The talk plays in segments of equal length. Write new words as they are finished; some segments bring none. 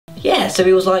Yeah, so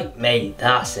he was like, mate,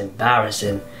 that's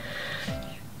embarrassing.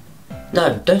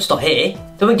 No, don't start here.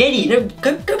 Don't get it. No,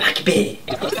 go back a bit.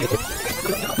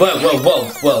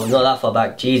 Whoa, not that far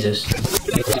back. Jesus.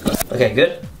 Okay,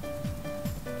 good.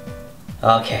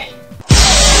 Okay.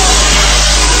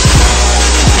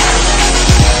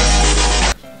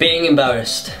 Being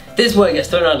embarrassed. This word gets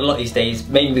thrown around a lot these days,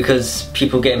 mainly because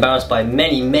people get embarrassed by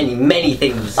many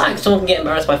things. Like someone can get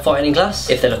embarrassed by fighting in class,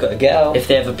 if they look at a girl, if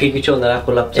they have a Pikachu on their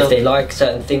Apple laptop, if they like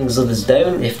certain things others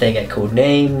don't, if they get called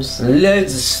names,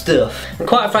 loads of stuff. And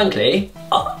quite frankly,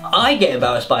 I get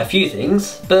embarrassed by a few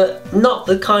things, but not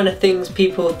the kind of things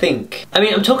people think. I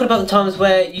mean, I'm talking about the times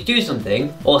where you do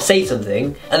something, or say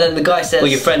something, and then the guy says, or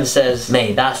your friend says,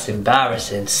 mate, that's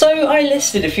embarrassing. So I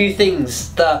listed a few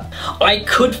things that I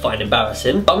could find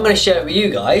embarrassing, but I'm going to share it with you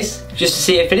guys, just to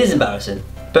see if it is embarrassing.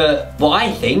 But what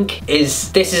I think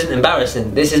is, this isn't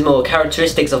embarrassing, this is more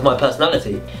characteristics of my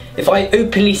personality. If I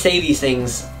openly say these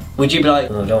things, would you be like,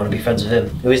 oh, I don't want to be friends with him?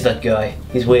 Who is that guy?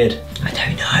 He's weird. I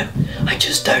don't know. I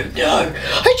just don't know.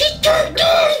 I just don't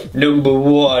know. Number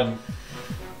 1.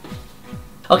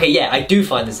 Okay, yeah, I do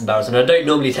find this embarrassing. I don't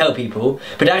normally tell people,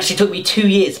 but it actually took me 2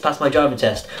 years to pass my driving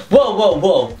test.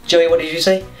 Whoa. Joey, what did you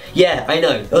say? Yeah, I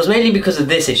know. It was mainly because of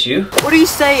this issue. What are you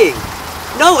saying?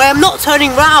 No, I am not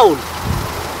turning round.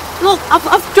 Look,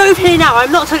 I've drove here now.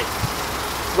 I'm not turning...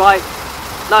 Right.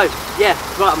 No. Yeah,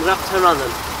 right, I'm going to have to turn around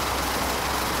then.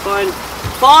 Fine.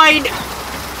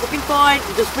 Fucking fine.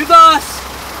 Just reverse.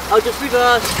 I'll just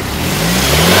reverse.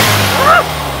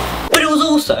 But it was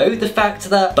also the fact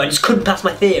that I just couldn't pass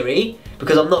my theory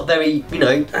because I'm not very, you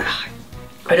know,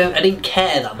 I didn't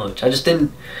care that much. I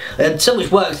had so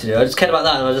much work to do. I just cared about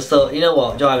that, and I just thought, you know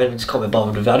what, driving, just can't be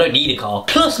bothered with it. I don't need a car.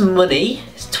 Plus money.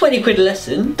 It's 20 quid a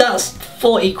lesson. That's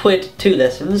 40 quid 2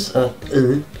 lessons. I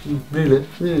never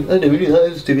knew that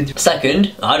was stupid.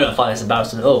 Second, I don't find this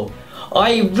embarrassing at all.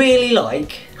 I really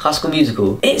like High School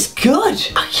Musical. It's good.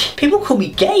 People call me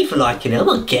gay for liking it. I'm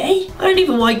not gay.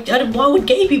 Why would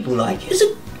gay people like it?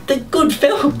 They're good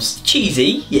films.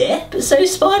 Cheesy, yeah, but so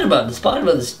is Spider-Man.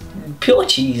 Spider-Man's pure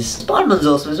cheese. Spider-Man's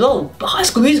awesome as well. But High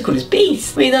School Musical is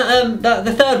beast. I mean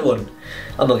the third one.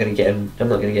 I'm not gonna get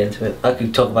into it. I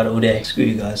could talk about it all day. Screw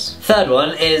you guys. Third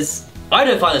one is, I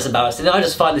don't find this embarrassing, I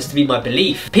just find this to be my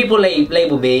belief. People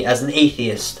label me as an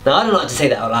atheist. Now I don't like to say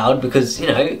that out loud because, you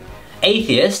know,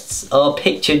 atheists are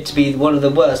pictured to be one of the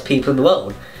worst people in the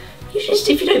world.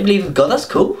 If you don't believe in God, that's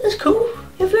cool. That's cool.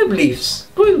 You have no beliefs.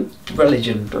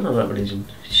 Religion. I don't know about religion.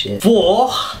 Shit.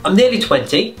 4. I'm nearly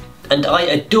 20. And I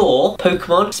adore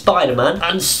Pokemon, Spider-Man,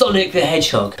 and Sonic the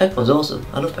Hedgehog. Pokemon's awesome.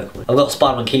 I love Pokemon. I've got a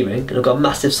Spider-Man keyring, and I've got a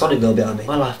massive Sonic girl behind me.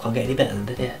 My life can't get any better than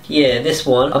this. Yeah, this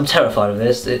one, I'm terrified of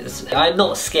this. I'm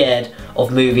not scared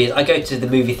of movies. I go to the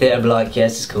movie theatre and be like, yeah,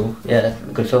 this is cool. Yeah,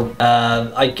 good film.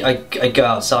 I go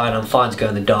outside, I'm fine to go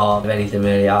in the dark, if anything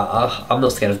really. I'm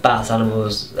not scared of bats,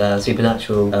 animals,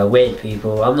 supernatural, weird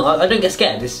people. I don't get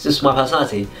scared. It's just my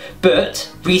personality.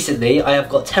 But recently, I have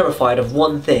got terrified of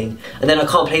one thing, and then I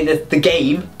can't play the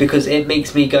game because it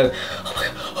makes me go,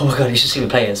 oh my god, you should see me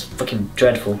play it, it's fucking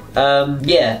dreadful.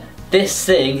 Yeah, this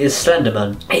thing is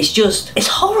Slenderman. It's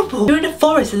horrible. You're in a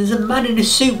forest and there's a man in a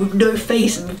suit with no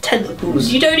face and with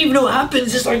tentacles. You don't even know what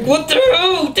happens, it's like, what the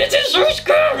hell? This is so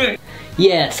scary.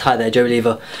 Yes, hi there, Joe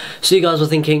Lever. So you guys were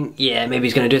thinking, yeah, maybe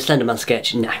he's going to do a Slenderman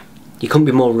sketch. No. You couldn't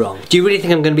be more wrong. Do you really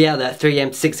think I'm going to be out there at 3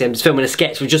 AM to 6 AM just filming a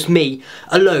sketch with just me,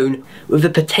 alone, with a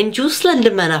potential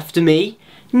Slenderman after me?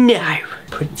 No.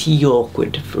 Pretty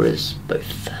awkward for us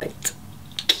both. Right.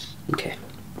 Okay.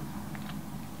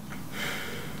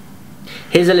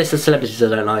 Here's a list of celebrities I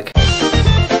don't like.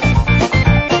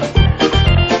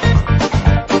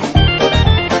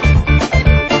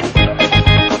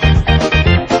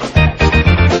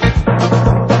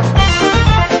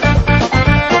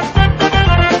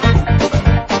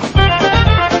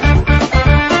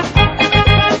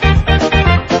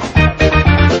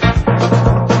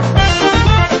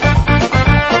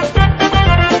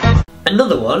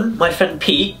 Another one, my friend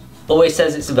Pete always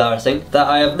says it's embarrassing that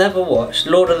I have never watched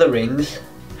Lord of the Rings,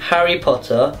 Harry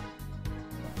Potter,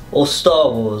 or Star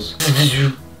Wars. It's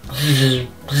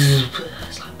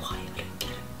like, why? I don't get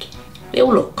it. They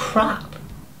all look crap.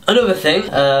 Another thing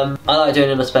I like doing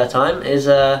in my spare time is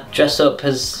dress up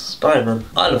as Spider-Man.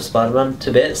 I love Spider-Man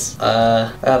to bits.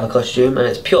 I have a costume and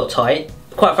it's pure tight.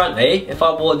 Quite frankly, if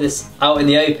I wore this out in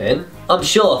the open, I'm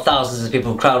sure thousands of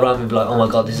people would crowd around me and be like, oh my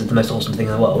god, this is the most awesome thing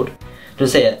in the world. Do you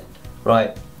want to see it?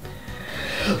 Right.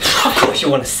 Of course you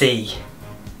want to see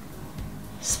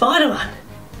Spider-Man.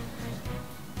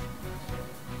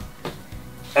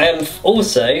 I am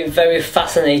also very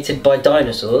fascinated by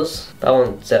dinosaurs. I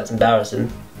won't say that's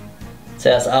embarrassing. So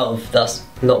that's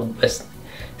not,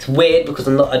 it's weird because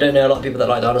I don't know a lot of people that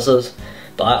like dinosaurs,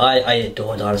 but I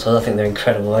adore dinosaurs. I think they're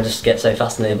incredible. I just get so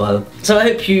fascinated by them. So I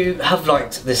hope you have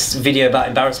liked this video about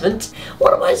embarrassment.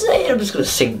 What am I saying? I'm just going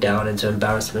to sink down into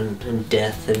embarrassment and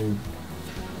death and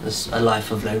a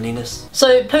life of loneliness.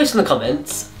 So post in the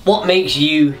comments, what makes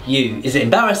you you? Is it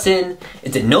embarrassing?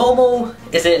 Is it normal?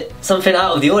 Is it something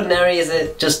out of the ordinary? Is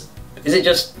it just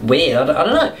weird? I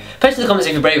don't know. Post in the comments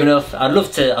if you're brave enough. I'd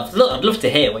love to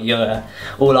hear what you're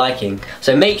all liking.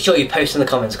 So make sure you post in the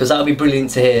comments because that would be brilliant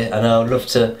to hear, and I'd love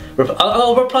to.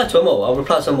 I'll reply to them all. I'll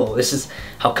reply to them all. This is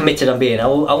how committed I'm being. I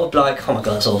will be like, oh my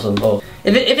god, that's awesome. Or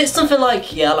if it's something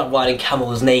like, yeah, I like riding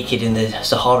camels naked in the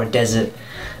Sahara Desert,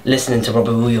 listening to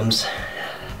Robert Williams,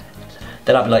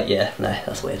 then I'd be like, yeah, no,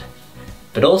 that's weird.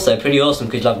 But also pretty awesome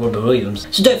because you like Robert Williams.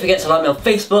 So don't forget to like me on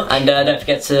Facebook, and don't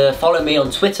forget to follow me on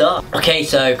Twitter. Okay,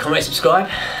 so comment, subscribe,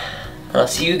 and I'll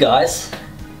see you guys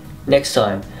next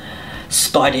time.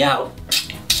 Spidey out.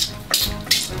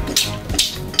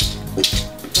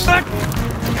 Let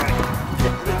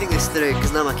me think this through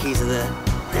because now my keys are there.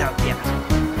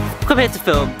 Yeah. Come here to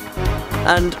film,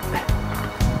 and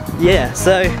yeah,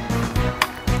 so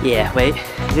yeah, wait,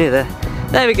 near there.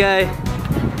 There we go.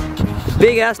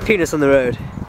 Big ass penis on the road.